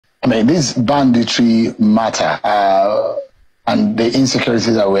I mean, this banditry matter and the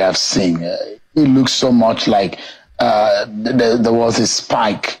insecurities that we have seen, it looks so much like there was a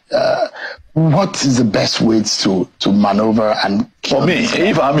spike. What is the best ways to maneuver and... For me,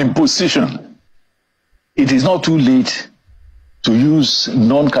 if I'm in position, it is not too late to use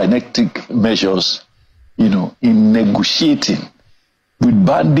non-kinetic measures, in negotiating with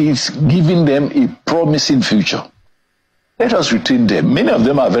bandits, giving them a promising future. Let us retain them. Many of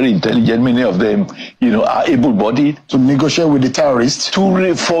them are very intelligent. Many of them, are able-bodied. To negotiate with the terrorists?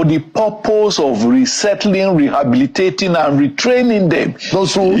 For the purpose of resettling, rehabilitating, and retraining them.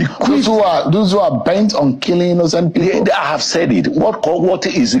 Those who are bent on killing innocent people? I have said it. What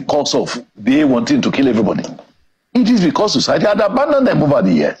is the cause of they wanting to kill everybody? It is because society had abandoned them over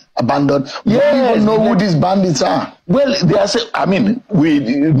the years. Abandoned? We don't even know who these bandits are. Well, we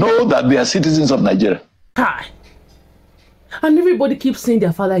know that they are citizens of Nigeria. Hi. And everybody keeps saying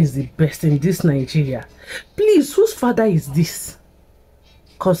their father is the best in this Nigeria. Please, whose father is this?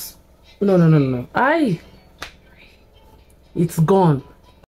 Because, no. It's gone.